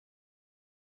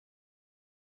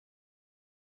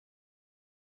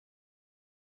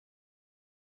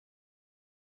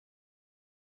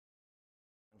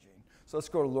So let's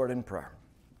go to the Lord in prayer.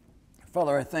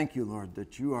 Father, I thank you, Lord,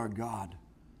 that you are God,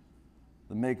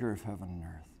 the maker of heaven and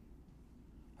earth.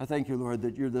 I thank you, Lord,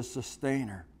 that you're the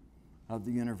sustainer of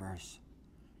the universe.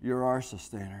 You're our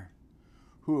sustainer.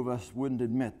 Who of us wouldn't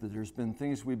admit that there's been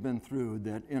things we've been through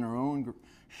that in our own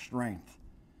strength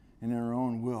and in our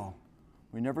own will,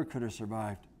 we never could have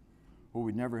survived, or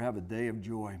we'd never have a day of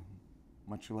joy,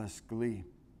 much less glee.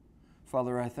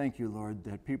 Father, I thank you, Lord,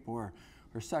 that people are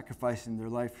sacrificing their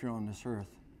life here on this earth.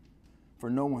 For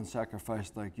no one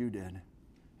sacrificed like you did.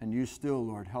 And you still,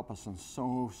 Lord, help us in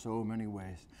so many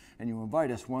ways. And you invite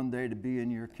us one day to be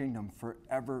in your kingdom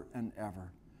forever and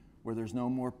ever, where there's no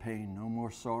more pain, no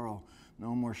more sorrow,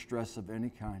 no more stress of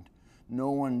any kind. No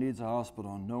one needs a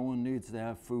hospital. No one needs to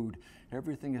have food.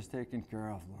 Everything is taken care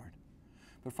of, Lord.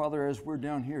 But Father, as we're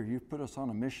down here, you've put us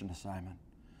on a mission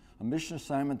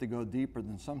assignment to go deeper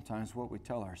than sometimes what we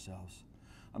tell ourselves.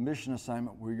 A mission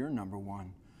assignment where you're number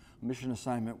one. A mission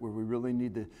assignment where we really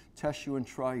need to test you and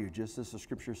try you, just as the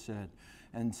scripture said,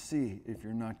 and see if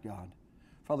you're not God.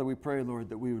 Father, we pray, Lord,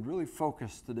 that we would really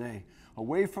focus today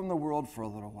away from the world for a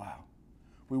little while.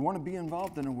 We want to be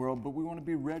involved in the world, but we want to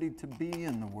be ready to be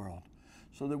in the world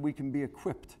so that we can be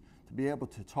equipped to be able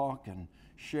to talk and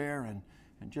share and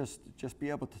just be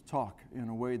able to talk in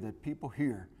a way that people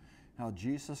hear how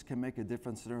Jesus can make a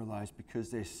difference in their lives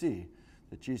because they see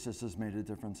that Jesus has made a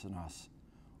difference in us.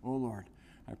 Oh, Lord,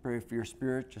 I pray for your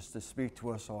Spirit just to speak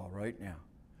to us all right now,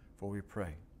 for we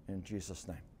pray in Jesus'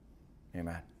 name.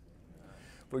 Amen.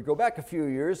 If we go back a few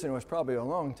years, and it was probably a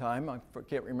long time, I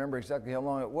can't remember exactly how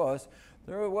long it was,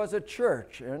 there was a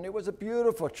church, and it was a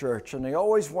beautiful church, and they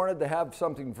always wanted to have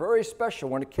something very special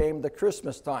when it came to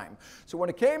Christmas time. So when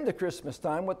it came to Christmas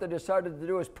time, what they decided to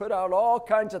do is put out all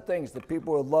kinds of things that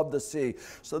people would love to see.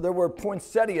 So there were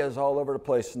poinsettias all over the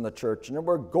place in the church, and there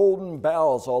were golden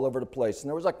bells all over the place, and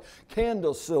there was a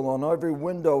candlestill on every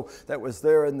window that was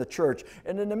there in the church.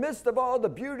 And in the midst of all the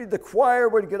beauty, the choir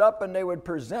would get up and they would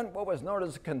present what was known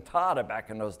as a cantata back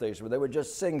in those days, where they would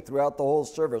just sing throughout the whole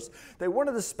service. They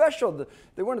wanted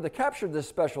to capture this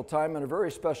special time in a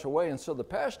very special way, and so the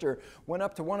pastor went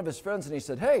up to one of his friends and he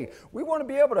said, "Hey, we want to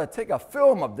be able to take a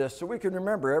film of this so we can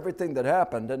remember everything that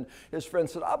happened." And his friend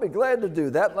said, "I'll be glad to do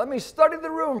that. Let me study the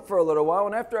room for a little while,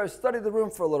 and after I study the room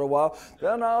for a little while,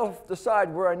 then I'll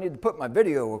decide where I need to put my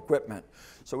video equipment."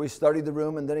 So he studied the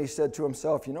room, and then he said to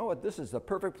himself, "You know what, this is the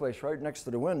perfect place right next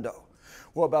to the window."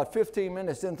 Well, about 15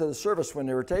 minutes into the service when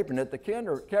they were taping it, the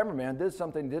cameraman did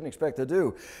something he didn't expect to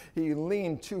do. He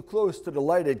leaned too close to the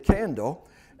lighted candle,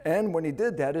 and when he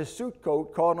did that, his suit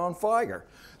coat caught on fire.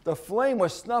 The flame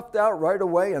was snuffed out right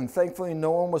away, and thankfully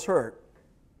no one was hurt.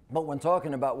 But when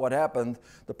talking about what happened,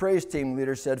 the praise team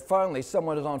leader said, "Finally,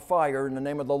 someone is on fire in the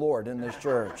name of the Lord in this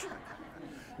church."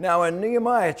 Now in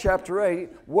Nehemiah chapter 8,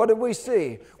 what did we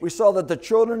see? We saw that the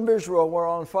children of Israel were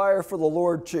on fire for the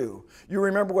Lord too. You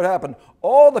remember what happened?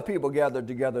 All the people gathered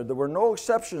together. There were no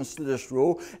exceptions to this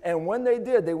rule. And when they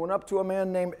did, they went up to a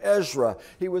man named Ezra.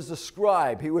 He was a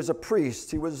scribe. He was a priest.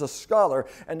 He was a scholar.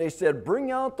 And they said, "Bring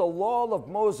out the law of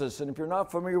Moses." And if you're not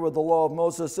familiar with the law of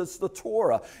Moses, it's the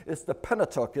Torah. It's the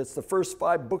Pentateuch. It's the first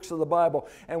 5 books of the Bible.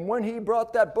 And when he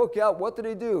brought that book out, what did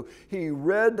he do? He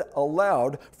read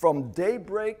aloud from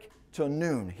daybreak to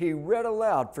noon. He read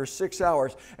aloud for 6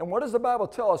 hours. And what does the Bible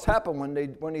tell us happened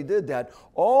when he did that?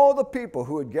 All the people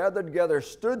who had gathered together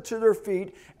stood to their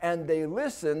feet and they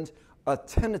listened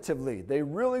attentively. They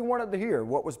really wanted to hear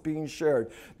what was being shared.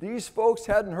 These folks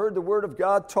hadn't heard the Word of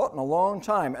God taught in a long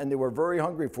time, and they were very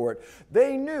hungry for it.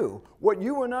 They knew what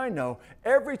you and I know.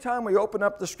 Every time we open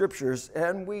up the Scriptures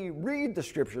and we read the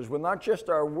Scriptures with not just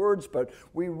our words, but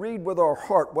we read with our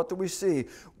heart, what do we see?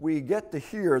 We get to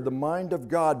hear the mind of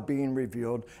God being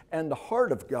revealed and the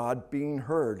heart of God being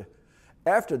heard.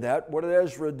 After that, what did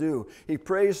Ezra do? He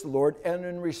praised the Lord, and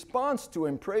in response to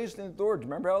him praising the Lord,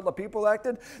 remember how the people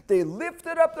acted? They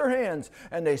lifted up their hands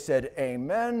and they said,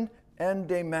 "Amen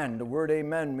and amen." The word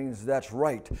amen means that's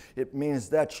right. It means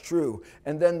that's true.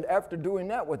 And then after doing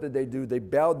that, what did they do? They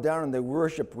bowed down and they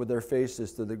worshiped with their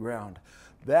faces to the ground.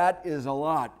 That is a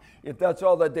lot. If that's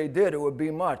all that they did, it would be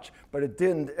much. But it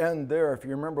didn't end there. If you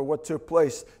remember what took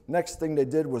place, next thing they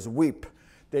did was weep.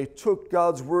 They took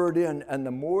God's word in, and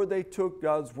the more they took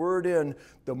God's word in,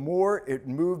 the more it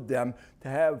moved them to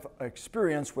have an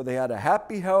experience where they had a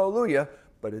happy hallelujah,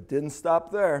 but it didn't stop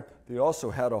there. They also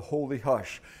had a holy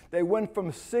hush. They went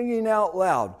from singing out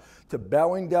loud to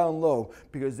bowing down low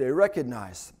because they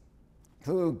recognized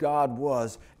who God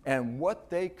was and what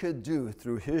they could do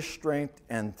through His strength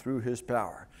and through His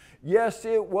power. Yes,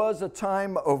 it was a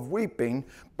time of weeping,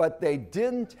 but they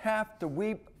didn't have to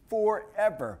weep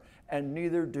forever. And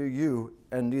neither do you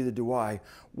and neither do I.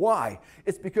 Why?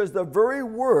 It's because the very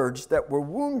words that were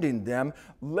wounding them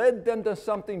led them to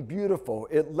something beautiful.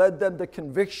 It led them to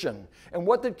conviction. And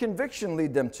what did conviction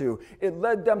lead them to? It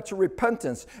led them to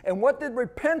repentance. And what did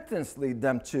repentance lead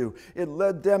them to? It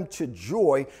led them to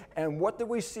joy. And what did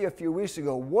we see a few weeks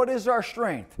ago? What is our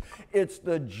strength? It's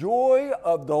the joy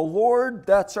of the Lord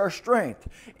that's our strength.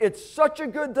 It's such a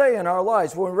good day in our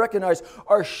lives when we recognize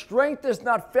our strength is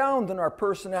not found in our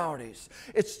personalities.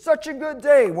 It's such a good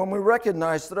day when we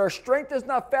recognize that our strength is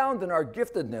not found in our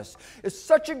giftedness. It's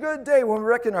such a good day when we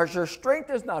recognize our strength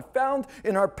is not found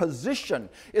in our position.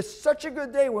 It's such a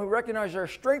good day when we recognize our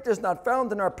strength is not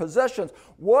found in our possessions.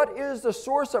 What is the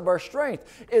source of our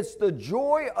strength? It's the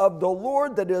joy of the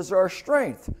Lord that is our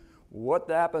strength. What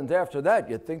happened after that?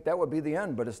 You'd think that would be the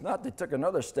end, but it's not. They took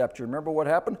another step. Do you remember what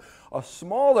happened? A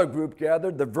smaller group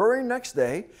gathered the very next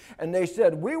day, and they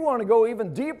said, we want to go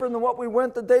even deeper than what we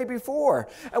went the day before.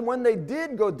 And when they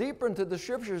did go deeper into the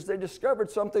Scriptures, they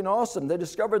discovered something awesome. They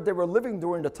discovered they were living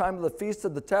during the time of the Feast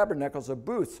of the Tabernacles of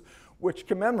Booths, which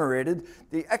commemorated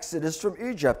the Exodus from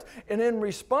Egypt. And in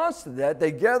response to that,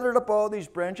 they gathered up all these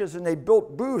branches and they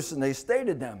built booths and they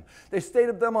stated them. They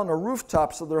stated them on the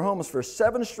rooftops of their homes for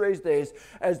 7 straight days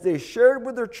as they shared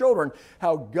with their children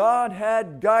how God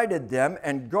had guided them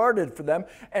and guarded for them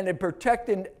and had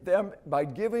protected them by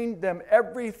giving them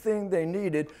everything they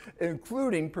needed,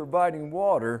 including providing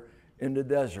water in the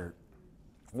desert.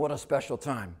 What a special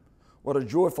time. What a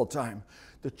joyful time.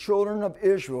 The children of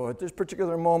Israel at this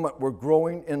particular moment were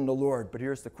growing in the Lord. But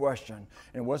here's the question.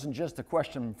 And it wasn't just a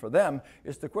question for them.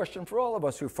 It's the question for all of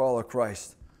us who follow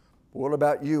Christ. But what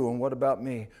about you and what about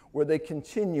me? Were they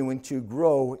continuing to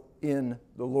grow in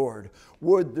the Lord?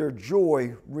 Would their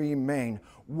joy remain?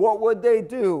 What would they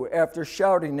do after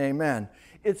shouting amen?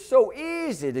 It's so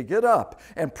easy to get up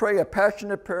and pray a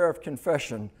passionate prayer of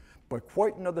confession, but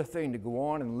quite another thing to go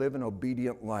on and live an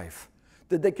obedient life.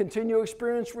 Did they continue to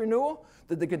experience renewal?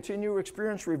 Did they continue to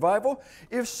experience revival?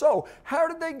 If so, how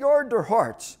did they guard their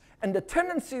hearts? And the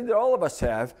tendency that all of us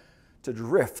have to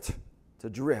drift.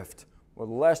 Well,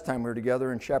 the last time we were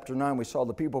together in chapter 9, we saw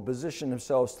the people position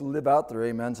themselves to live out their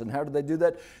amens. And how did they do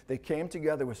that? They came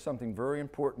together with something very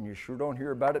important. You sure don't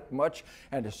hear about it much,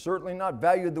 and it's certainly not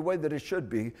valued the way that it should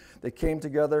be. They came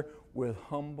together with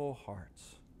humble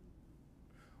hearts.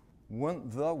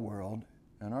 Wouldn't the world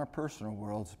and our personal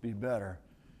worlds be better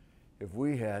if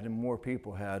we had and more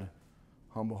people had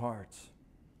humble hearts?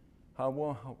 How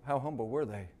humble were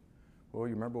they? Well,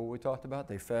 you remember what we talked about?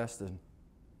 They fasted.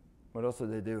 What else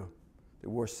did they do? They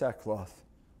wore sackcloth.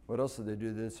 What else did they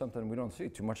do? They did something we don't see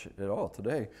too much at all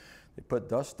today. They put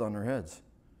dust on their heads.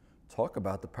 Talk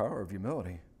about the power of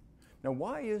humility. Now,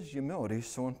 why is humility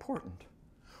so important?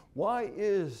 Why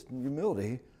is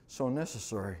humility so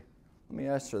necessary? Let me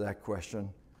answer that question.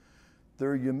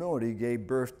 Their humility gave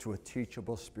birth to a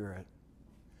teachable spirit.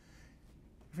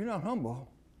 If you're not humble,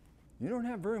 you don't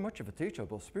have very much of a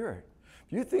teachable spirit.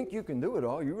 If you think you can do it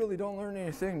all, you really don't learn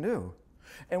anything new.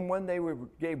 And when they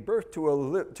gave birth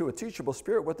to a teachable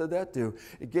spirit, what did that do?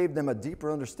 It gave them a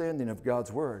deeper understanding of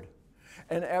God's Word.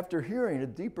 And after hearing a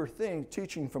deeper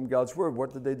teaching from God's Word,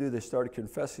 what did they do? They started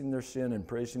confessing their sin and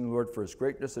praising the Lord for His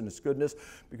greatness and His goodness,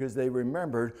 because they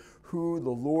remembered who the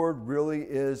Lord really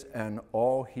is and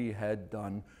all He had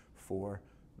done for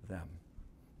them.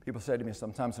 People say to me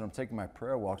sometimes when I'm taking my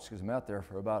prayer walks, because I'm out there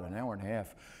for about an hour and a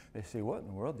half, they say, what in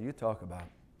the world do you talk about?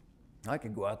 I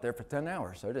could go out there for 10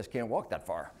 hours. I just can't walk that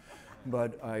far.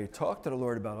 But I talk to the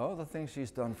Lord about all the things He's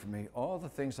done for me, all the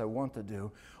things I want to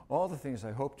do, all the things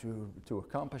I hope to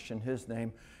accomplish in His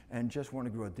name, and just want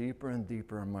to grow deeper and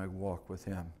deeper in my walk with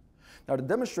Him. Now, to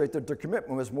demonstrate that their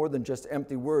commitment was more than just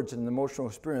empty words and an emotional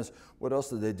experience, what else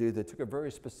did they do? They took a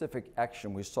very specific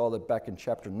action. We saw that back in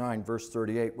chapter 9, verse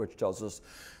 38, which tells us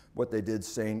what they did,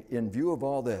 saying, in view of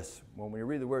all this. When we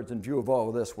read the words, in view of all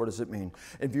of this, what does it mean?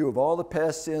 In view of all the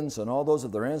past sins and all those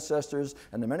of their ancestors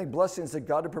and the many blessings that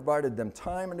God had provided them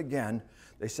time and again,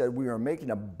 they said, we are making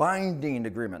a binding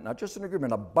agreement, not just an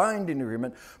agreement, a binding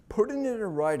agreement, putting it in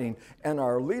writing, and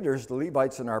our leaders, the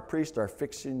Levites and our priests, are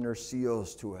fixing their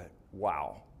seals to it.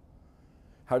 Wow.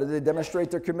 How did they demonstrate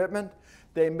their commitment?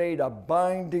 They made a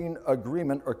binding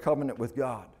agreement or covenant with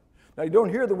God. Now, you don't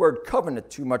hear the word covenant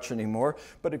too much anymore,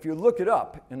 but if you look it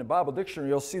up in the Bible dictionary,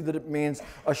 you'll see that it means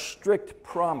a strict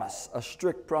promise, a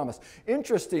strict promise.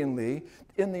 Interestingly,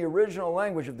 in the original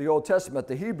language of the Old Testament,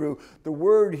 the Hebrew, the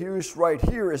word used right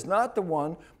here is not the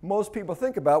one most people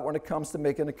think about when it comes to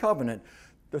making a covenant.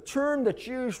 The term that's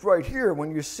used right here,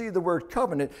 when you see the word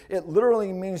covenant, it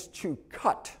literally means to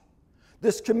cut.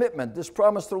 This commitment, this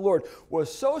promise to the Lord,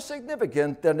 was so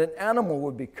significant that an animal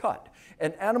would be cut.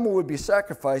 An animal would be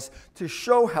sacrificed to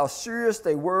show how serious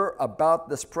they were about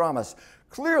this promise.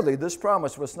 Clearly, this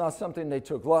promise was not something they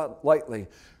took lightly.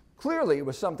 Clearly, it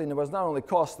was something that was not only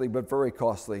costly, but very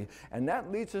costly. And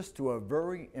that leads us to a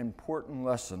very important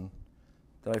lesson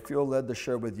that I feel led to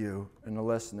share with you. And the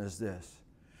lesson is this.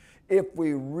 If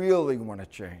we really want to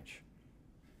change,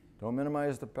 don't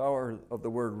minimize the power of the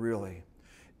word really.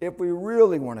 If we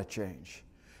really want to change,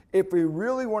 if we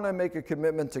really want to make a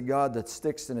commitment to God that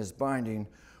sticks and is binding,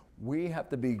 we have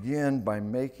to begin by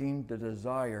making the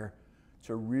desire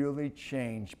to really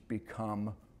change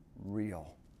become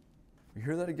real. You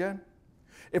hear that again?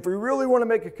 If we really want to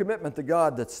make a commitment to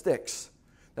God that sticks,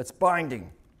 that's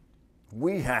binding,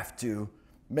 we have to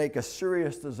make a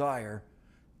serious desire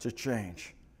to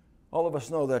change. All of us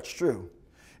know that's true.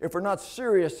 If we're not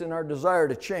serious in our desire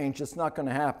to change, it's not going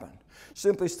to happen.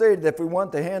 Simply stated, if we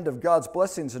want the hand of God's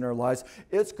blessings in our lives,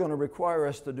 it's going to require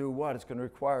us to do what? It's going to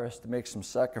require us to make some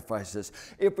sacrifices.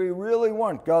 If we really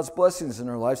want God's blessings in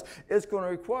our lives, it's going to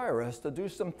require us to do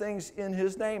some things in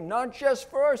His name, not just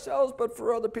for ourselves, but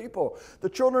for other people. The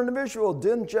children of Israel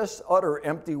didn't just utter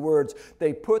empty words.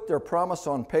 They put their promise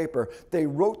on paper. They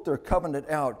wrote their covenant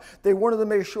out. They wanted to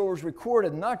make sure it was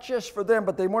recorded, not just for them,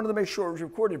 but they wanted to make sure it was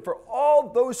recorded for all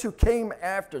those who came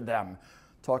after them.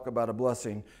 Talk about a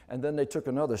blessing. And then they took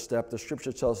another step. The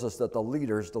scripture tells us that the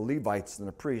leaders, the Levites and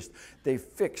the priests, they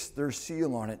fixed their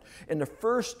seal on it. In the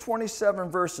first 27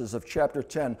 verses of chapter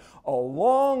 10, a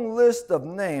long list of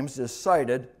names is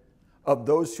cited of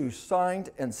those who signed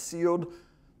and sealed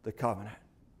the covenant.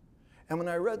 And when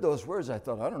I read those words, I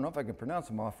thought, I don't know if I can pronounce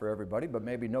them all for everybody, but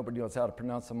maybe nobody knows how to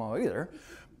pronounce them all either.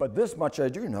 But this much I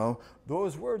do know,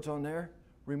 those words on there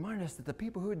remind us that the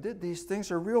people who did these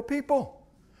things are real people.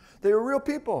 They are real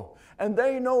people, and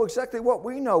they know exactly what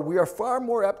we know. We are far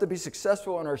more apt to be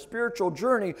successful in our spiritual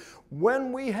journey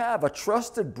when we have a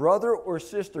trusted brother or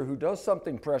sister who does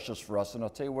something precious for us, and I'll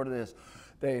tell you what it is.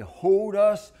 They hold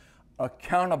us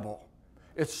accountable.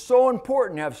 It's so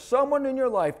important to have someone in your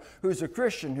life who's a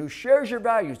Christian, who shares your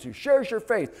values, who shares your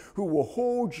faith, who will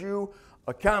hold you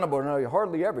accountable. Now, you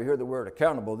hardly ever hear the word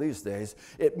accountable these days.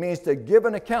 It means to give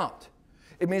an account.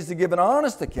 It means to give an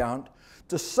honest account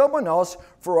to someone else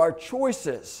for our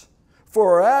choices,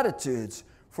 for our attitudes,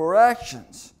 for our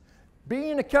actions.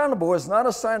 Being accountable is not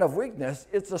a sign of weakness,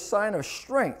 it's a sign of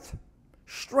strength.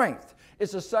 Strength.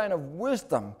 It's a sign of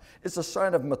wisdom. It's a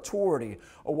sign of maturity.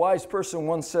 A wise person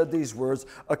once said these words,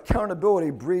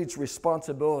 accountability breeds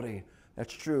responsibility.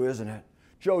 That's true, isn't it?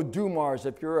 Joe Dumars,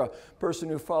 if you're a person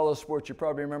who follows sports, you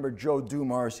probably remember Joe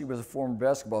Dumars. He was a former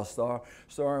basketball star,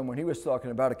 and when he was talking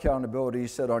about accountability, he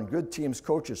said on good teams,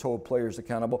 coaches hold players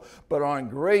accountable, but on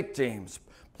great teams,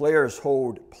 players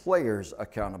hold players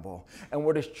accountable. And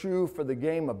what is true for the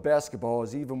game of basketball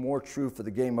is even more true for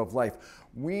the game of life.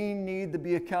 We need to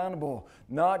be accountable,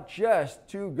 not just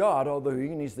to God, although He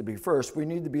needs to be first. We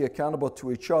need to be accountable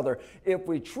to each other if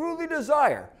we truly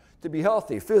desire to be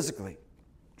healthy physically,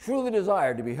 truly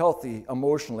desire to be healthy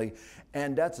emotionally,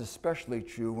 and that's especially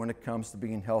true when it comes to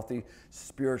being healthy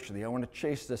spiritually. I want to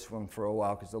chase this one for a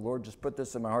while because the Lord just put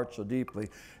this in my heart so deeply.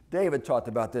 David talked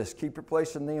about this. Keep your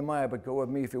place in Nehemiah, but go with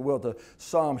me, if you will, to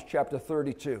Psalms chapter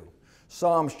 32.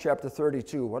 Psalms chapter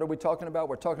 32. What are we talking about?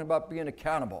 We're talking about being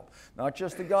accountable, not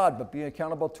just to God, but being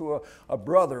accountable to a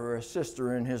brother or a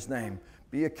sister in His name.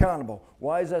 Be accountable.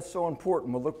 Why is that so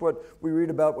important? Well, look what we read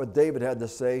about what David had to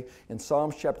say in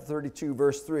Psalms chapter 32,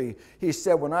 verse 3. He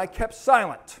said, when I kept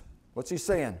silent, what's he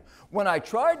saying? When I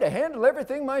tried to handle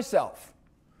everything myself.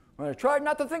 When I tried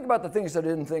not to think about the things I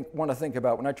didn't want to think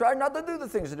about. When I tried not to do the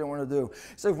things I didn't want to do.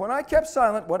 He says, when I kept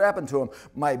silent, what happened to him?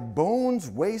 My bones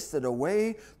wasted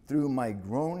away through my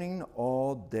groaning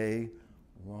all day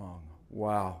long.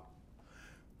 Wow.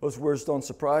 Those words don't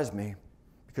surprise me,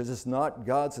 because it's not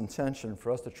God's intention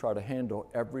for us to try to handle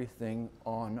everything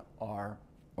on our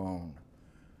own.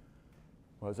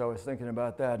 Well, as I was thinking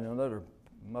about that,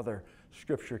 another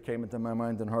scripture came into my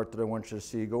mind and heart that I want you to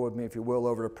see. Go with me, if you will,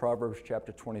 over to Proverbs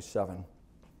chapter 27.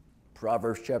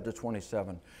 Proverbs chapter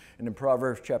 27. And in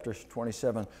Proverbs chapter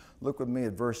 27, look with me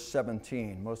at verse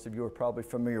 17. Most of you are probably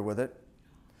familiar with it.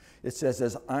 It says,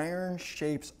 as iron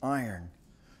shapes iron,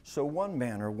 so one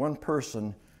man or one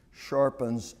person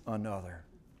sharpens another.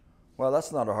 Well,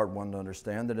 that's not a hard one to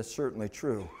understand, and it's certainly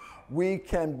true. We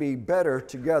can be better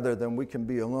together than we can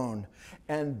be alone.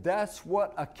 And that's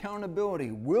what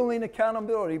accountability, willing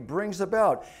accountability, brings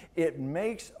about. It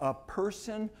makes a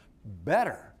person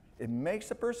better. It makes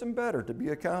a person better to be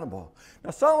accountable. Now,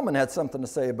 Solomon had something to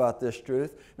say about this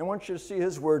truth, and I want you to see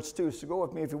his words too. So go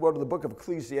with me, if you will, to the book of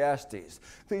Ecclesiastes.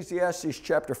 Ecclesiastes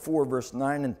chapter 4, verse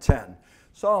 9 and 10.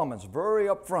 Solomon's very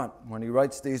upfront when he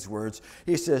writes these words.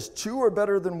 He says, 2 are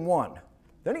better than 1.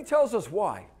 Then he tells us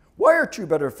why. Why are 2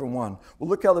 better than 1? Well,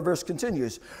 look how the verse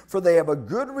continues. For they have a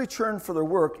good return for their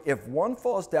work. If one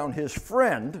falls down, his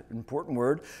friend, important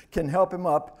word, can help him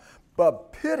up.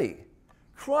 But pity,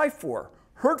 cry for,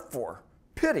 hurt for,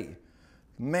 pity,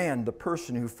 man, the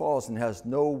person who falls and has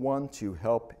no one to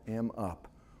help him up.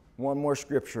 One more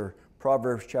scripture,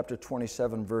 Proverbs chapter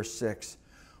 27, verse 6.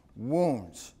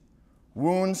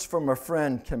 Wounds from a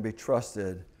friend can be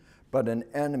trusted, but an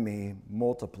enemy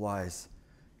multiplies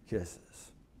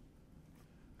kisses.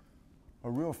 A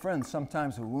real friend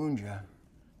sometimes will wound you,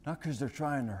 not because they're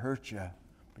trying to hurt you,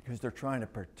 because they're trying to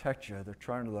protect you. They're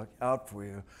trying to look out for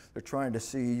you. They're trying to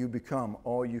see you become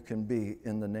all you can be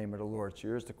in the name of the Lord. So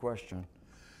here's the question.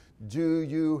 Do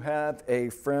you have a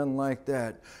friend like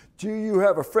that? Do you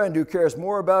have a friend who cares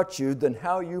more about you than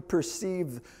how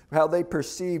they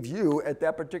perceive you at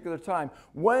that particular time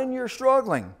when you're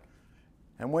struggling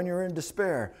and when you're in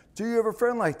despair? Do you have a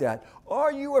friend like that?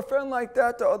 Are you a friend like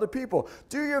that to other people?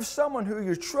 Do you have someone who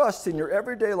you trust in your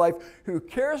everyday life who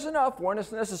cares enough when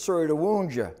it's necessary to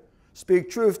wound you, speak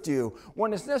truth to you,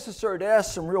 when it's necessary to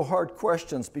ask some real hard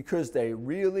questions because they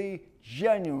really,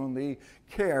 genuinely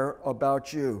care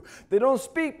about you? They don't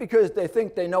speak because they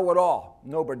think they know it all.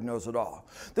 Nobody knows it all.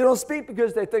 They don't speak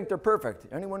because they think they're perfect.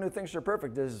 Anyone who thinks they're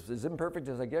perfect is as imperfect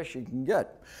as I guess you can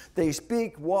get. They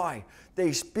speak why?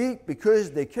 They speak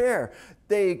because they care.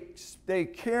 They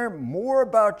care more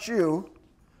about you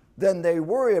than they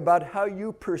worry about how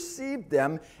you perceive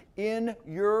them in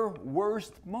your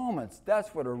worst moments.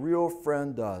 That's what a real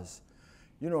friend does.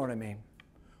 You know what I mean?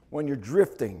 When you're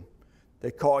drifting, they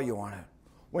call you on it.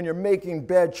 When you're making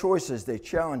bad choices, they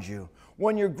challenge you.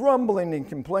 When you're grumbling and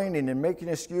complaining and making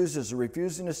excuses or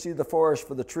refusing to see the forest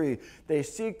for the tree, they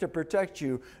seek to protect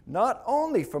you not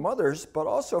only from others, but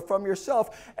also from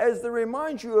yourself, as they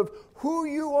remind you of who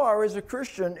you are as a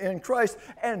Christian in Christ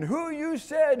and who you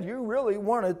said you really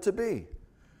wanted to be.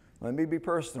 Let me be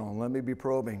personal and let me be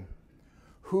probing.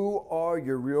 Who are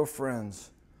your real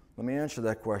friends? Let me answer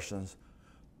that question.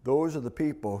 Those are the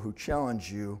people who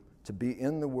challenge you to be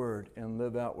in the Word and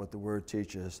live out what the Word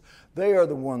teaches. They are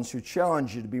the ones who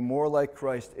challenge you to be more like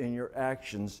Christ in your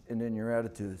actions and in your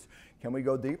attitudes. Can we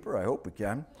go deeper? I hope we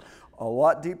can. A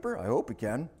lot deeper? I hope we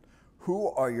can. Who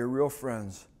are your real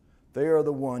friends? They are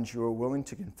the ones you are willing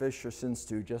to confess your sins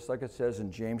to, just like it says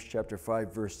in James chapter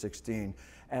 5, verse 16.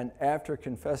 And after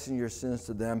confessing your sins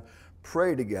to them,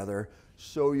 pray together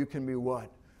so you can be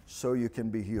what? So you can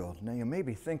be healed. Now you may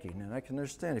be thinking, and I can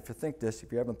understand if you think this,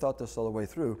 if you haven't thought this all the way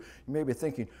through, you may be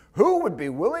thinking, who would be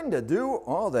willing to do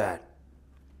all that?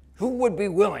 Who would be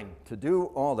willing to do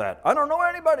all that? I don't know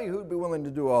anybody who would be willing to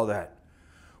do all that.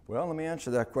 Well, let me answer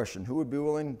that question. Who would be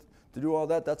willing to do all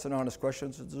that? That's an honest question.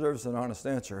 It deserves an honest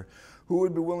answer. Who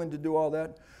would be willing to do all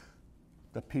that?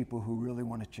 The people who really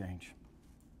want to change.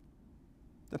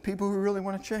 The people who really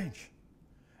want to change.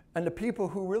 And the people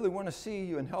who really want to see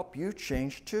you and help you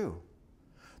change too.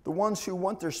 The ones who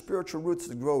want their spiritual roots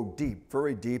to grow deep,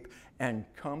 very deep, and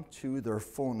come to their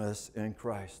fullness in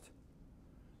Christ.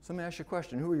 So let me ask you a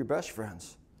question. Who are your best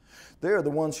friends? They are the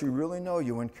ones who really know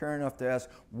you and care enough to ask,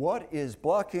 what is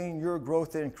blocking your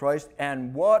growth in Christ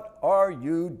and what are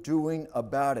you doing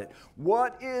about it?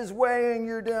 What is weighing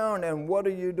you down and what are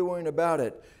you doing about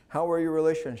it? How are your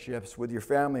relationships with your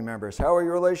family members? How are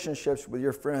your relationships with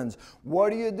your friends?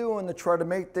 What are you doing to try to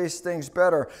make these things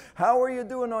better? How are you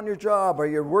doing on your job? Are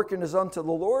you working as unto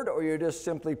the Lord or are you just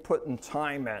simply putting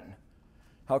time in?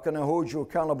 How can I hold you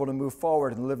accountable to move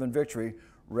forward and live in victory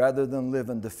rather than live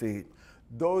in defeat?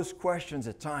 Those questions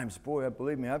at times, boy,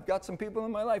 believe me, I've got some people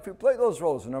in my life who play those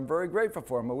roles and I'm very grateful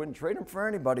for them. I wouldn't trade them for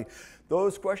anybody.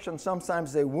 Those questions,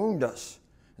 sometimes they wound us.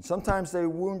 And sometimes they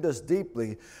wound us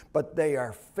deeply, but they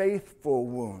are faithful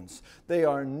wounds. They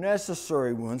are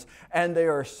necessary wounds, and they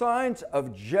are signs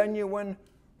of genuine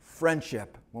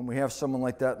friendship when we have someone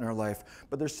like that in our life.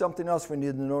 But there's something else we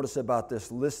need to notice about this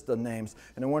list of names,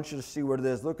 and I want you to see what it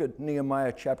is. Look at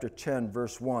Nehemiah chapter 10,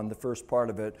 verse 1, the first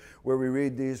part of it, where we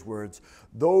read these words.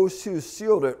 Those who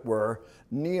sealed it were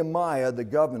Nehemiah the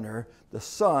governor, the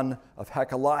son of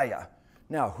Hakaliah.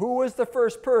 Now, who was the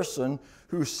first person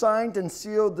who signed and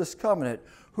sealed this covenant?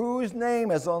 Whose name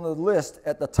is on the list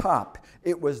at the top?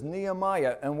 It was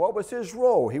Nehemiah. And what was his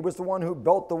role? He was the one who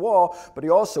built the wall, but he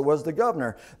also was the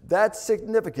governor. That's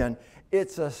significant.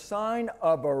 It's a sign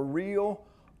of a real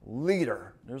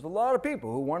leader. There's a lot of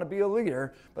people who want to be a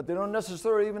leader, but they don't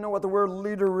necessarily even know what the word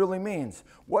leader really means.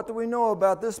 What do we know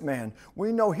about this man?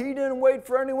 We know he didn't wait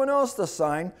for anyone else to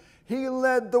sign. He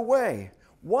led the way.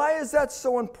 Why is that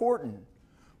so important?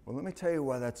 Well, let me tell you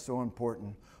why that's so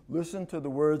important. Listen to the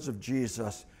words of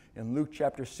Jesus in Luke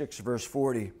chapter 6, verse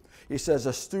 40. He says,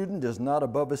 a student is not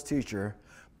above his teacher,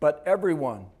 but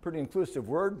everyone, pretty inclusive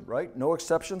word, right? No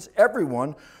exceptions.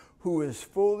 Everyone who is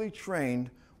fully trained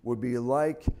would be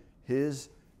like his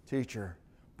teacher.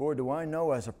 Boy, do I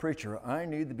know as a preacher, I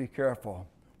need to be careful.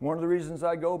 One of the reasons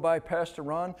I go by Pastor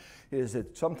Ron is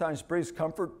it sometimes brings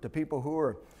comfort to people who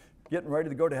are getting ready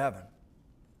to go to heaven.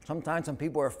 Sometimes some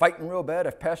people are fighting real bad.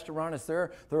 If Pastor Ron is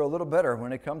there, they're a little better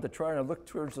when they come to try to look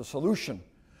towards a solution.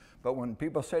 But when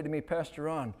people say to me, Pastor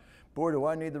Ron, boy, do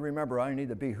I need to remember I need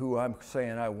to be who I'm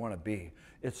saying I want to be.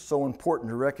 It's so important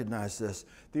to recognize this.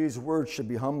 These words should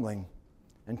be humbling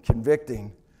and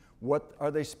convicting. What are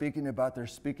they speaking about? They're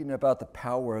speaking about the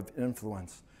power of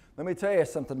influence. Let me tell you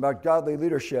something about godly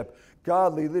leadership.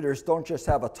 Godly leaders don't just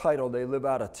have a title, they live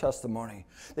out a testimony.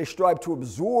 They strive to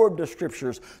absorb the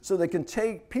scriptures so they can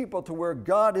take people to where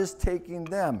God is taking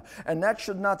them. And that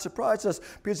should not surprise us,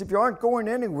 because if you aren't going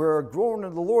anywhere or growing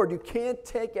in the Lord, you can't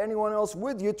take anyone else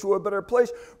with you to a better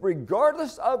place,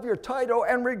 regardless of your title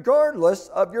and regardless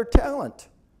of your talent.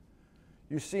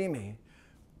 You see me.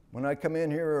 When I come in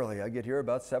here early, I get here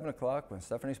about 7 o'clock when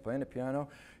Stephanie's playing the piano.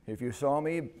 If you saw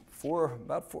me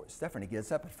about 4, Stephanie gets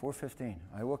up at 4:15.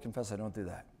 I will confess I don't do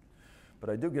that. But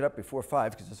I do get up before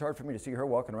 5 because it's hard for me to see her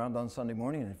walking around on Sunday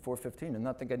morning at 4:15 and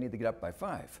not think I need to get up by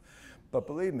 5. But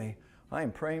believe me, I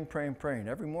am praying.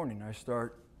 Every morning I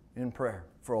start in prayer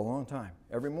for a long time.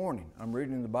 Every morning I'm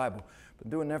reading the Bible. Been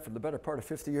doing that for the better part of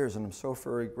 50 years, and I'm so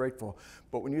very grateful.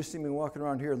 But when you see me walking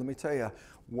around here, let me tell you,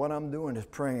 what I'm doing is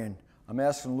praying. I'm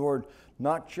asking Lord,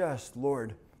 not just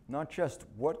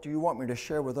what do you want me to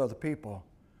share with other people?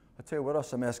 I'll tell you what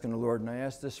else I'm asking the Lord, and I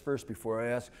ask this first before I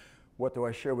ask, what do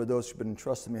I share with those who've been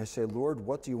entrusted me? I say, Lord,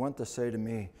 what do you want to say to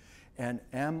me? And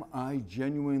am I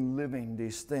genuinely living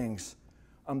these things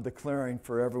I'm declaring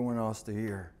for everyone else to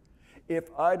hear?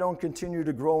 If I don't continue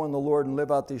to grow in the Lord and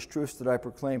live out these truths that I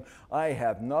proclaim, I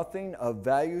have nothing of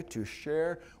value to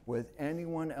share with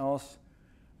anyone else,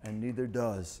 and neither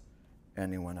does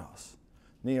anyone else.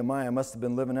 Nehemiah must have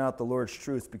been living out the Lord's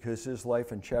truth, because his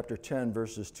life in chapter 10,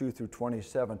 verses 2 through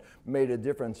 27 made a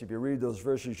difference. If you read those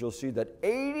verses, you'll see that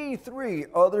 83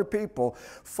 other people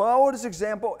followed his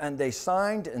example, and they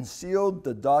signed and sealed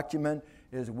the document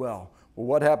as well. Well,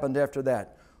 what happened after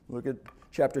that? Look at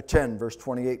chapter 10, verse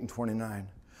 28 and 29.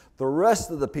 The rest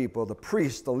of the people, the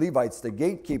priests, the Levites, the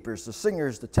gatekeepers, the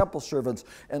singers, the temple servants,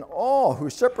 and all who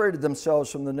separated themselves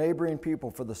from the neighboring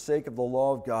people for the sake of the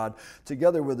law of God,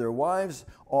 together with their wives,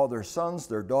 all their sons,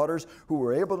 their daughters, who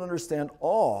were able to understand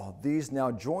all these, now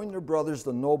join their brothers,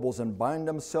 the nobles, and bind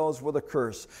themselves with a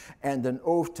curse and an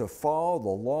oath to follow the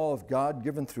law of God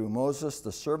given through Moses,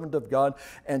 the servant of God,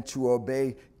 and to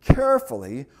obey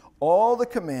carefully all the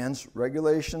commands,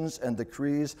 regulations, and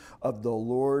decrees of the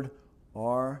Lord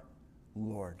our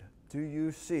Lord. Do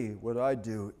you see what I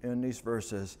do in these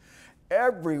verses?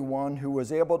 Everyone who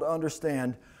was able to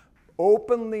understand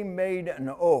openly made an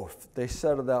oath. They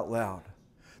said it out loud.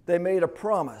 They made a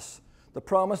promise. The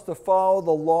promise to follow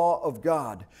the law of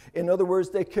God. In other words,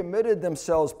 they committed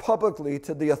themselves publicly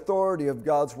to the authority of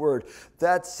God's word.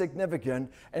 That's significant,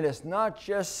 and it's not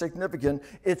just significant,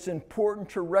 it's important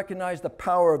to recognize the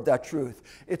power of that truth.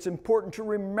 It's important to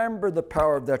remember the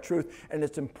power of that truth, and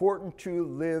it's important to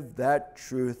live that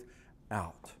truth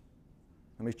out.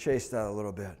 Let me chase that a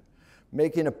little bit.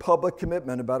 Making a public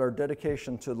commitment about our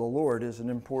dedication to the Lord is an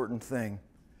important thing.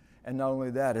 And not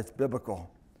only that, it's biblical.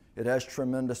 It has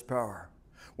tremendous power.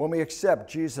 When we accept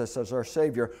Jesus as our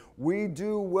Savior, we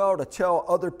do well to tell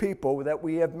other people that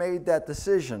we have made that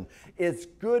decision. It's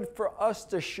good for us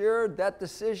to share that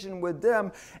decision with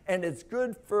them, and it's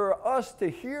good for us to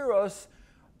hear us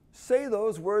say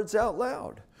those words out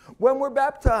loud. When we're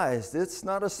baptized, it's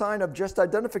not a sign of just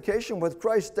identification with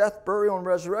Christ's death, burial, and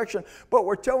resurrection, but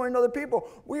we're telling other people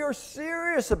we are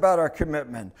serious about our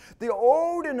commitment. The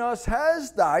old in us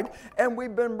has died, and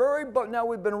we've been buried, but now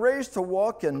we've been raised to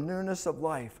walk in newness of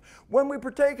life. When we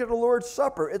partake of the Lord's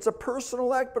Supper, it's a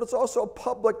personal act, but it's also a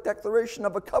public declaration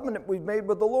of a covenant we've made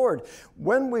with the Lord.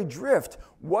 When we drift,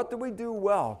 what do we do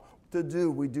well?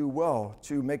 We do well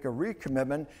to make a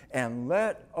recommitment and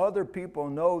let other people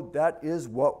know that is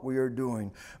what we are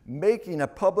doing. Making a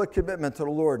public commitment to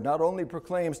the Lord not only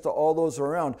proclaims to all those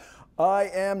around, I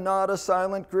am not a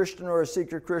silent Christian or a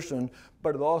secret Christian,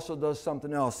 but it also does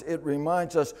something else. It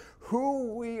reminds us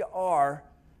who we are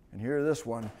And hear this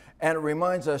one. And it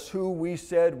reminds us who we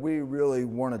said we really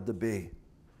wanted to be.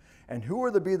 And who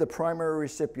are to be the primary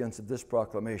recipients of this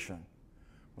proclamation?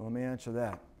 Well, let me answer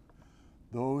that.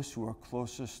 Those who are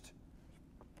closest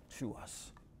to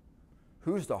us.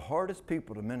 Who's the hardest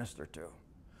people to minister to?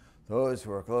 Those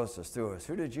who are closest to us.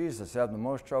 Who did Jesus have the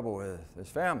most trouble with? His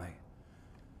family.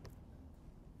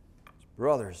 His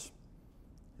brothers.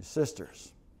 His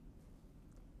sisters.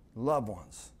 Loved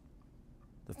ones.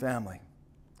 The family.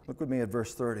 Look with me at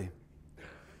verse 30. It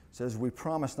says, we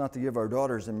promise not to give our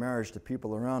daughters in marriage to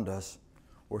people around us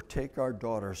or take our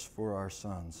daughters for our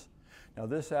sons. Now,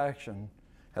 this action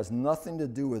has nothing to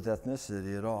do with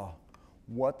ethnicity at all.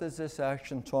 What is this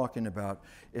action talking about?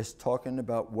 It's talking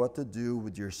about what to do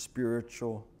with your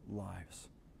spiritual lives.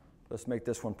 Let's make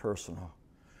this one personal.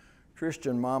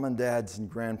 Christian mom and dads and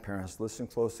grandparents, listen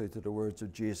closely to the words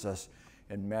of Jesus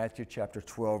in Matthew chapter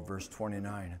 12, verse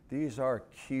 29. These are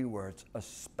key words,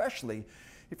 especially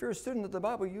if you're a student of the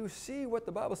Bible. You see what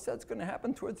the Bible says is going to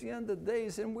happen towards the end of the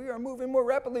days, and we are moving more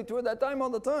rapidly toward that time all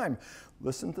the time.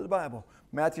 Listen to the Bible.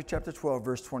 Matthew chapter 12,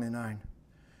 verse 29.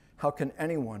 How can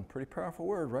anyone, pretty powerful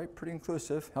word, right? Pretty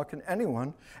inclusive. How can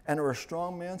anyone enter a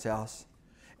strong man's house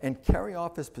and carry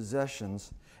off his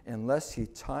possessions unless he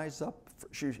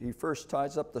first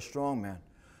ties up the strong man?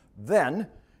 Then,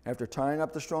 after tying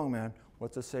up the strong man,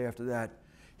 what's it say after that?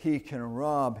 He can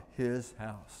rob his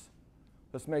house.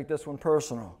 Let's make this one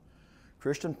personal.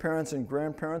 Christian parents and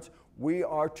grandparents, we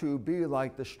are to be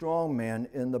like the strong man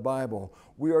in the Bible.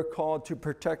 We are called to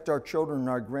protect our children and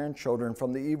our grandchildren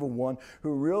from the evil one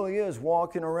who really is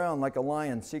walking around like a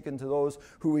lion, seeking to those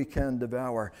who he can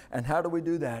devour. And how do we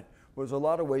do that? Well, there's a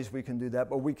lot of ways we can do that,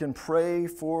 but we can pray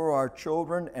for our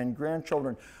children and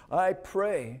grandchildren. I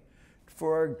pray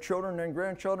for our children and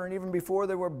grandchildren even before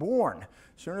they were born.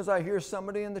 As soon as I hear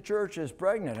somebody in the church is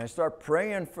pregnant, I start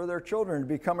praying for their children to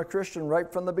become a Christian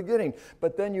right from the beginning.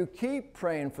 But then you keep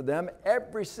praying for them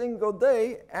every single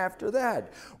day after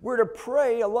that. We're to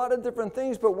pray a lot of different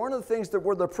things, but one of the things that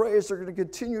we're to pray is they're going to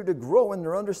continue to grow in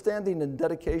their understanding and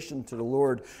dedication to the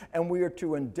Lord. And we are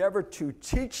to endeavor to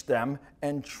teach them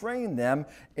and train them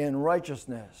in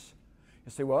righteousness.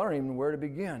 You say, well, I don't even know where to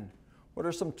begin. What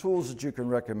are some tools that you can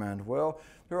recommend? Well,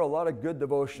 there are a lot of good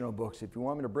devotional books. If you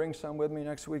want me to bring some with me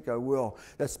next week, I will,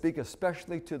 that speak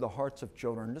especially to the hearts of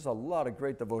children. There's a lot of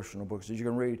great devotional books that you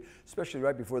can read, especially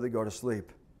right before they go to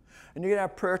sleep. And you can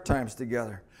have prayer times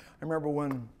together. I remember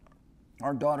when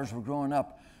our daughters were growing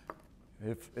up,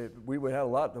 if we would have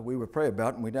a lot that we would pray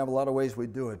about, and we'd have a lot of ways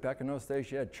we'd do it. Back in those days,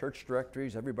 you had church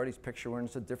directories, everybody's picture, and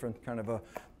it's a different kind of a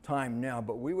time now.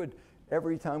 But we would,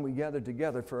 every time we gathered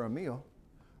together for a meal,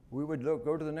 we would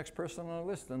go to the next person on the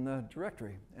list in the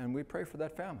directory, and we'd pray for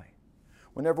that family.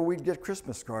 Whenever we'd get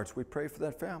Christmas cards, we'd pray for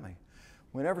that family.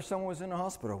 Whenever someone was in a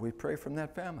hospital, we'd pray from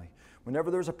that family. Whenever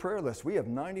there's a prayer list, we have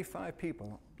 95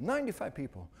 people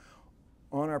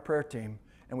on our prayer team,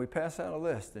 and we pass out a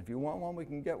list. If you want one, we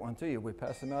can get one to you. We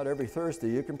pass them out every Thursday.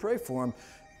 You can pray for them.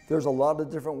 There's a lot of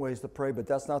different ways to pray, but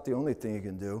that's not the only thing you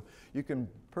can do. You can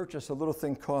purchase a little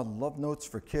thing called Love Notes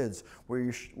for Kids,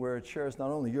 where it shares not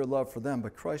only your love for them,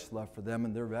 but Christ's love for them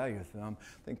and their value to them.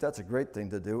 I think that's a great thing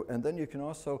to do. And then you can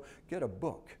also get a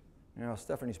book. You know,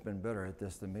 Stephanie's been better at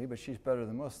this than me, but she's better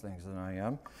than most things than I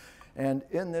am. And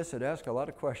in this, it asks a lot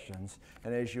of questions.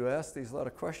 And as you ask these lot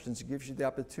of questions, it gives you the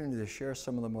opportunity to share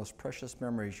some of the most precious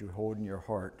memories you hold in your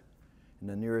heart, in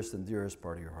the nearest and dearest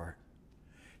part of your heart.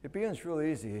 It begins real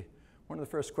easy. One of the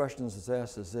first questions that's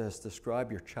asked is this: describe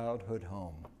your childhood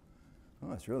home.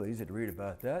 Well, it's really easy to read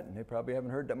about that, and they probably haven't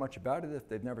heard that much about it if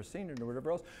they've never seen it or whatever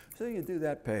else. So you do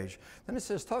that page. Then it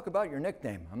says, talk about your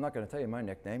nickname. I'm not going to tell you my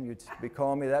nickname. You'd be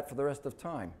calling me that for the rest of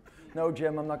time. No,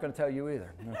 Jim, I'm not going to tell you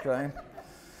either, okay?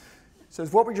 It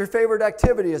says, what was your favorite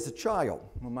activity as a child?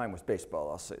 Well, mine was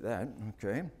baseball, I'll say that,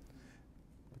 okay?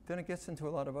 But then it gets into a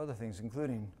lot of other things,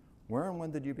 including where and when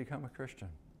did you become a Christian?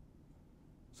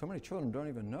 So many children don't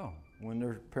even know when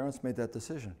their parents made that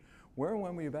decision. Where and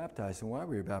when were you baptized, and why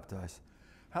were you baptized?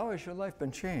 How has your life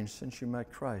been changed since you met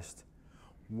Christ?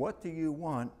 What do you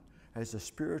want as a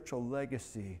spiritual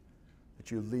legacy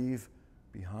that you leave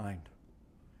behind?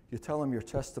 You tell them your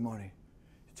testimony.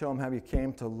 You tell them how you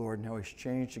came to the Lord and how He's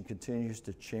changed and continues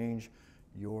to change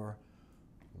your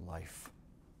life.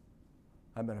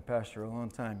 I've been a pastor a long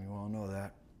time, you all know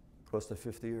that. Close to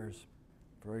 50 years.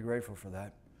 Very grateful for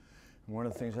that. And one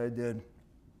of the things I did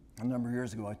a number of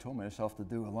years ago, I told myself to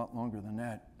do a lot longer than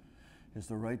that, is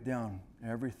to write down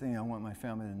everything I want my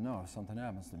family to know if something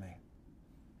happens to me.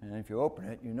 And if you open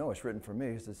it, you know it's written for me.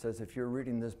 It says, if you're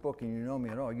reading this book and you know me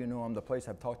at all, you know I'm the place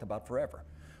I've talked about forever.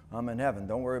 I'm in heaven.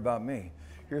 Don't worry about me.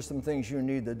 Here's some things you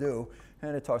need to do.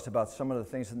 And it talks about some of the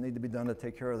things that need to be done to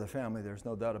take care of the family. There's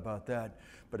no doubt about that.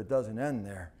 But it doesn't end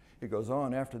there. It goes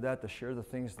on after that to share the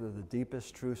things that are the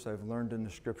deepest truths I've learned in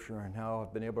the Scripture and how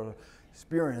I've been able to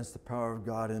experience the power of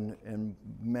God in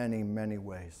many, many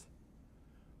ways.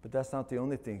 But that's not the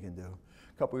only thing you can do.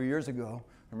 A couple of years ago,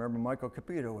 I remember Michael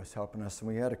Capito was helping us, and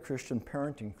we had a Christian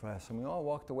parenting class, and we all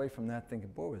walked away from that thinking,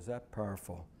 boy, was that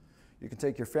powerful. You can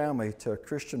take your family to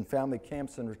Christian family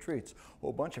camps and retreats. A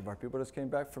whole bunch of our people just came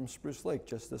back from Spruce Lake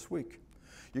just this week.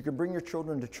 You can bring your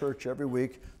children to church every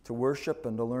week to worship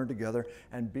and to learn together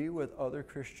and be with other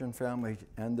Christian families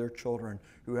and their children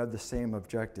who have the same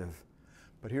objective.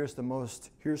 But here's the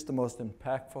most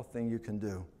impactful thing you can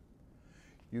do.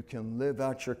 You can live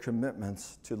out your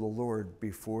commitments to the Lord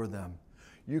before them.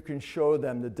 You can show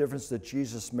them the difference that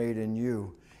Jesus made in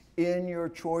you, in your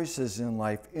choices in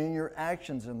life, in your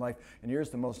actions in life, and here's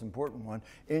the most important one,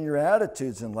 in your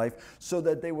attitudes in life, so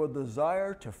that they will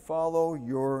desire to follow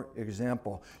your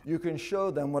example. You can show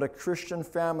them what a Christian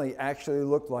family actually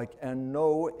looked like and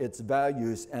know its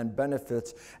values and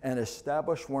benefits and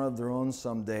establish one of their own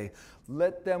someday.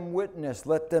 Let them witness,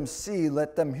 let them see,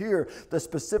 let them hear the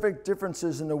specific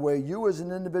differences in the way you as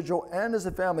an individual and as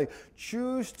a family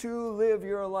choose to live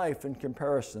your life in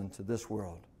comparison to this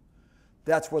world.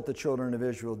 That's what the children of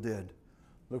Israel did.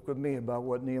 Look with me about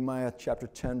what Nehemiah chapter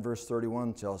 10 verse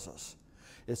 31 tells us.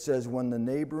 It says, when the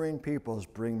neighboring peoples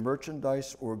bring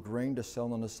merchandise or grain to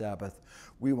sell on the Sabbath,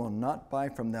 we will not buy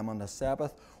from them on the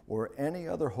Sabbath or any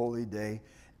other holy day.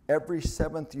 Every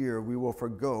 7th year we will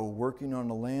forgo working on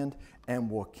the land and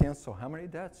will cancel how many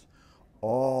debts?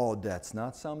 All debts.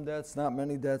 Not some debts, not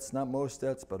many debts, not most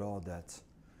debts, but all debts.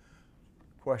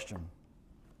 Question.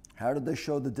 How did they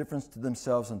show the difference to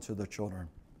themselves and to their children?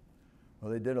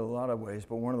 Well, they did it a lot of ways,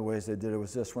 but one of the ways they did it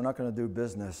was this. We're not going to do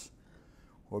business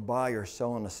or buy or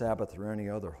sell on the Sabbath or any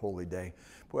other holy day.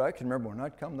 Boy, I can remember when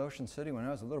I'd come to Ocean City when I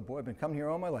was a little boy. I've been coming here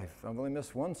all my life. I've only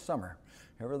missed one summer.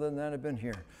 Other than that, I've been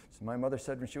here. So my mother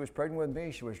said when she was pregnant with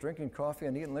me, she was drinking coffee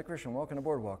and eating licorice and walking the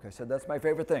boardwalk. I said, that's my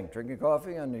favorite thing, drinking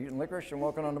coffee and eating licorice and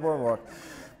walking on the boardwalk.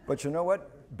 But you know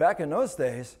what? Back in those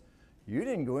days, you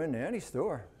didn't go into any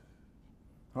store.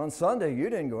 On Sunday, you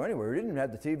didn't go anywhere. You didn't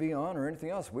have the TV on or anything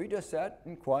else. We just sat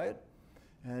in quiet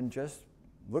and just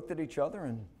looked at each other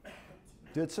and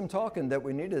did some talking that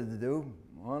we needed to do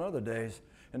on other days.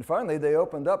 And finally, they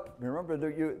opened up. Remember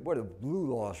the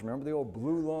blue laws? Remember the old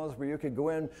blue laws where you could go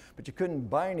in, but you couldn't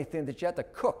buy anything that you had to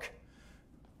cook?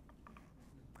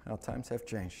 How times have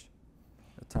changed.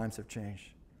 The times have changed.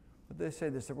 But they say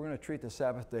this, that we're going to treat the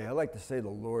Sabbath day. I like to say the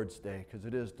Lord's Day because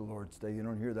it is the Lord's Day. You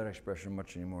don't hear that expression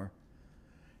much anymore.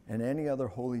 And any other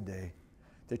holy day,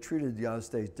 they treated the other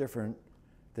days different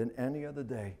than any other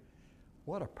day.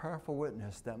 What a powerful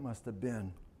witness that must have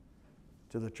been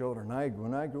to the children.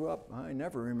 When I grew up, I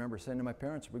never remember saying to my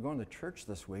parents, we're going to church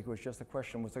this week. It was just a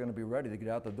question, was I going to be ready to get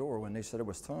out the door when they said it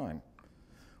was time?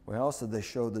 Well, how else did they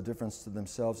show the difference to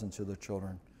themselves and to their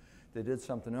children? They did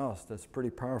something else that's pretty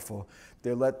powerful.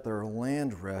 They let their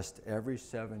land rest every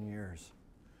 7 years.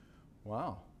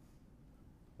 Wow.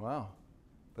 Wow.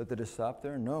 But did it stop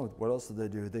there? No. What else did they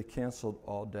do? They canceled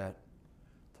all debt.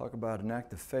 Talk about an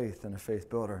act of faith and a faith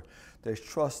builder. They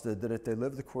trusted that if they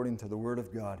lived according to the Word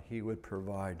of God, He would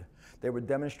provide. They were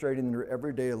demonstrating in their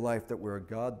everyday life that where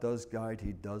God does guide,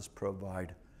 He does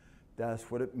provide. That's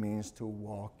what it means to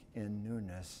walk in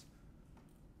newness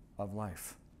of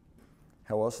life.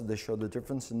 How else did they show the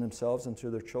difference in themselves and to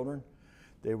their children?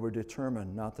 They were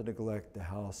determined not to neglect the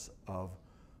house of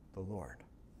the Lord.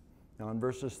 Now in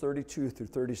verses 32 through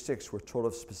 36, we're told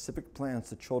of specific plans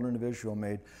the children of Israel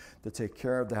made to take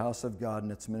care of the house of God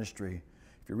and its ministry.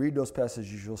 If you read those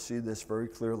passages, you'll see this very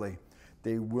clearly.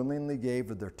 They willingly gave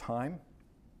of their time,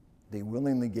 they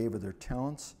willingly gave of their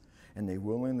talents, and they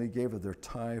willingly gave of their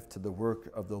tithe to the work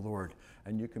of the Lord.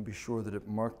 And you can be sure that it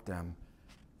marked them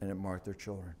and it marked their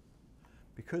children.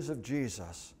 Because of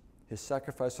Jesus, His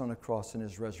sacrifice on the cross and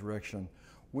His resurrection,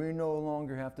 we no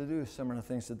longer have to do some of the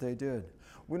things that they did.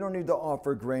 We don't need to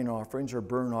offer grain offerings or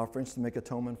burnt offerings to make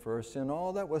atonement for our sin.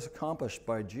 All that was accomplished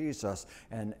by Jesus.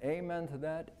 And amen to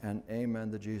that, and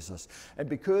amen to Jesus. And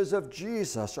because of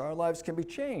Jesus, our lives can be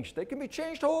changed. They can be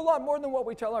changed a whole lot more than what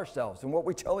we tell ourselves and what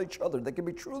we tell each other. They can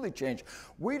be truly changed.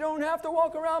 We don't have to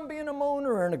walk around being a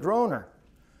moaner and a groaner.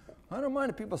 I don't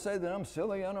mind if people say that I'm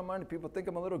silly. I don't mind if people think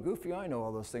I'm a little goofy. I know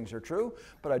all those things are true.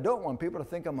 But I don't want people to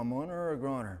think I'm a moaner or a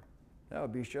groaner. That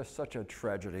would be just such a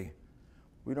tragedy.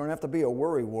 We don't have to be a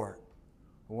worrywart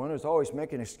one who's always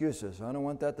making excuses. I don't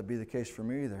want that to be the case for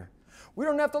me either. We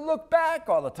don't have to look back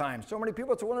all the time. So many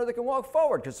people, it's a wonder they can walk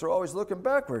forward because they're always looking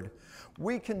backward.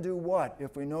 We can do what?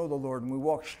 If we know the Lord and we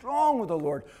walk strong with the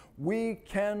Lord, we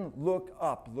can look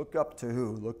up. Look up to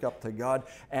who? Look up to God.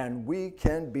 And we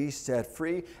can be set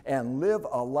free and live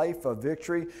a life of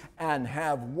victory and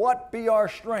have what be our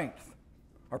strength?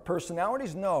 Our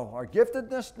personalities? No. Our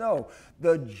giftedness? No.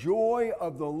 The joy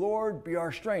of the Lord be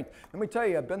our strength. Let me tell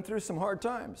you, I've been through some hard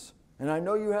times. And I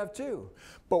know you have too.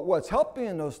 But what's helped me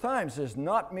in those times is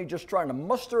not me just trying to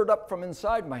muster it up from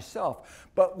inside myself,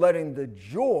 but letting the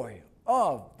joy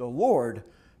of the Lord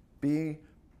be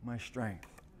my strength.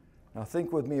 Now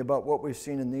think with me about what we've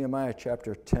seen in Nehemiah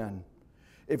chapter 10.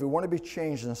 If we want to be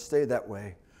changed and stay that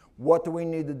way, what do we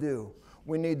need to do?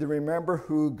 We need to remember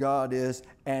who God is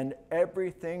and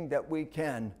everything that we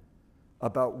can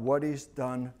about what He's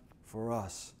done for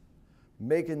us.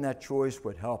 Making that choice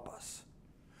would help us.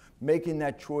 Making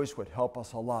that choice would help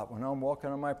us a lot. When I'm walking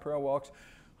on my prayer walks,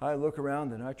 I look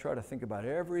around and I try to think about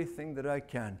everything that I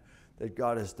can that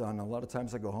God has done. A lot of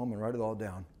times I go home and write it all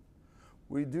down.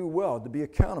 We do well to be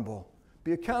accountable.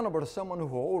 Be accountable to someone who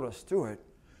will hold us to it.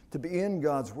 To be in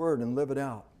God's Word and live it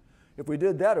out. If we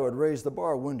did that, it would raise the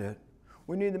bar, wouldn't it?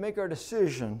 We need to make our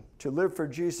decision to live for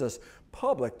Jesus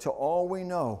public to all we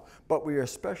know. But we are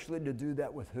especially to do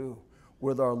that with who?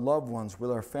 With our loved ones,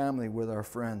 with our family, with our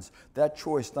friends. That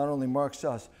choice not only marks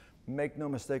us, make no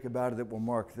mistake about it, it will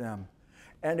mark them.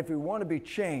 And if we want to be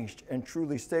changed and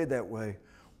truly stay that way,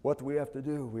 what do we have to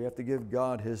do? We have to give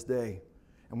God His day.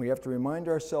 And we have to remind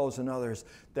ourselves and others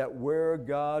that where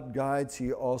God guides,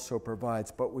 He also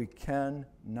provides. But we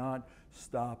cannot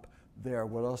stop there.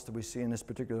 What else do we see in this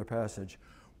particular passage?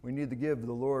 We need to give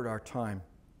the Lord our time.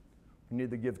 We need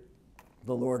to give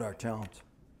the Lord our talent.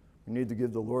 We need to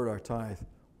give the Lord our tithe.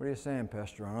 What are you saying,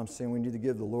 Pastor Ron? I'm saying we need to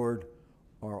give the Lord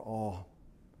our all.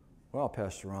 Well,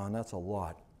 Pastor Ron, that's a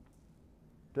lot.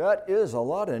 That is a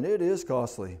lot, and it is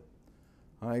costly.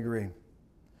 I agree.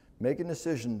 Making a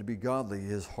decision to be godly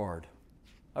is hard.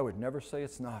 I would never say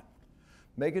it's not.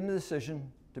 Making a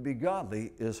decision to be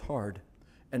godly is hard,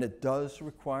 and it does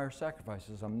require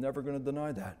sacrifices. I'm never going to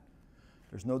deny that.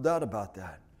 There's no doubt about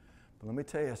that. But let me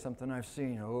tell you something I've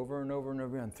seen over and over and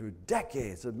over again through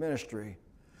decades of ministry.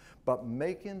 But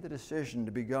making the decision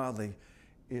to be godly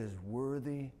is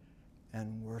worthy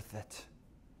and worth it.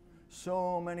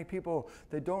 So many people,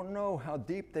 they don't know how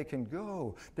deep they can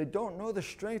go. They don't know the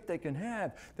strength they can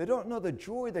have. They don't know the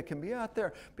joy that can be out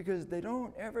there because they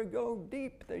don't ever go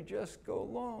deep. They just go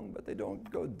long, but they don't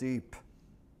go deep.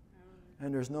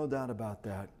 And there's no doubt about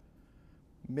that.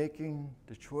 Making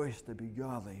the choice to be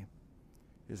godly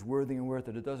is worthy and worth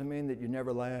it. It doesn't mean that you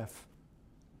never laugh.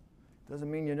 It doesn't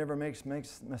mean you never make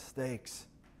mistakes.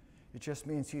 It just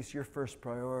means He's your first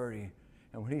priority.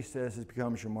 And what He says, it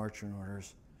becomes your marching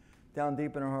orders. Down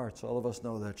deep in our hearts, all of us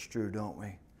know that's true, don't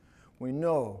we? We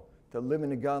know that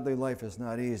living a godly life is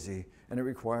not easy and it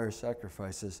requires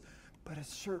sacrifices. But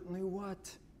it's certainly what?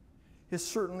 It's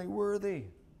certainly worthy.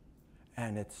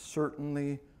 And it's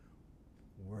certainly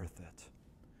worth it.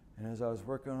 And as I was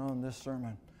working on this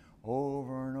sermon,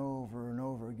 over and over and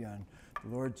over again, the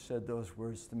Lord said those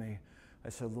words to me. I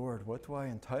said, Lord, what do I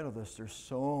entitle this? There's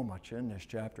so much in this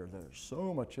chapter. There's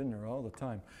so much in there all the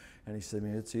time. And He said to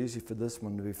me, it's easy for this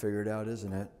one to be figured out,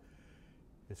 isn't it?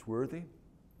 It's worthy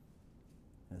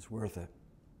and it's worth it.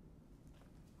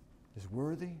 It's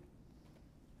worthy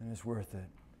and it's worth it.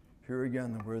 Here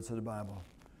again, the words of the Bible.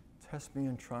 Test me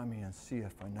and try me and see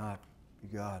if I not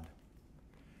be God.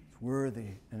 It's worthy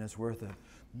and it's worth it.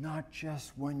 Not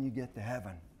just when you get to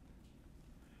heaven.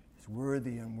 It's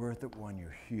worthy and worth it when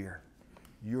you're here.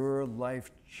 Your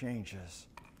life changes.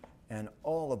 And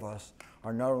all of us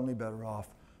are not only better off,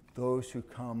 those who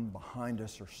come behind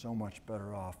us are so much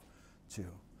better off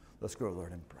too. Let's go,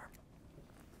 Lord, in prayer.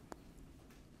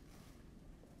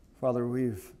 Father,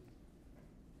 we've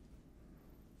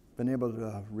been able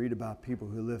to read about people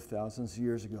who lived thousands of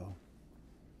years ago,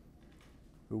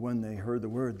 who when they heard the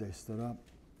word, they stood up.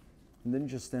 And didn't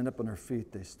just stand up on their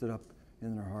feet, they stood up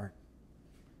in their heart.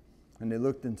 And they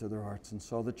looked into their hearts and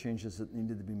saw the changes that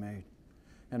needed to be made.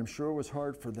 And I'm sure it was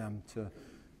hard for them to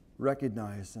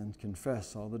recognize and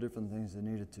confess all the different things they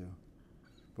needed to.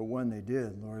 But when they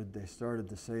did, Lord, they started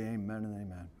to say amen and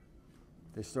amen.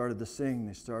 They started to sing,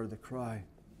 they started to cry,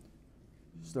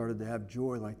 started to have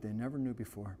joy like they never knew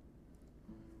before.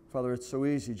 Father, it's so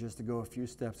easy just to go a few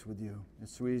steps with you.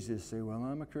 It's so easy to say, well,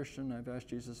 I'm a Christian. I've asked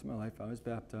Jesus in my life. I was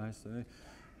baptized.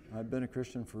 I've been a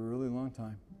Christian for a really long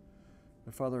time.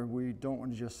 But Father, we don't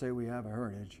want to just say we have a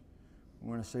heritage. We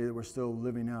want to say that we're still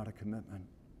living out a commitment.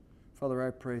 Father,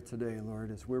 I pray today, Lord,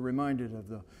 as we're reminded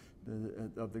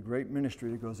of the great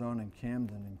ministry that goes on in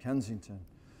Camden and Kensington,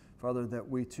 Father, that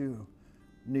we too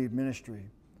need ministry.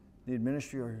 Need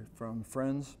ministry from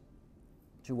friends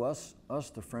to us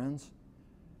to friends.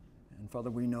 And Father,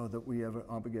 we know that we have an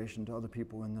obligation to other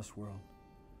people in this world.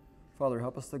 Father,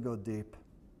 help us to go deep.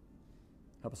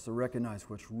 Help us to recognize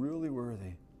what's really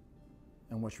worthy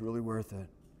and what's really worth it,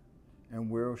 and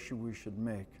where we should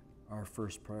make our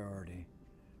first priority.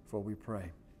 For we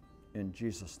pray in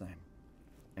Jesus' name,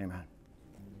 amen.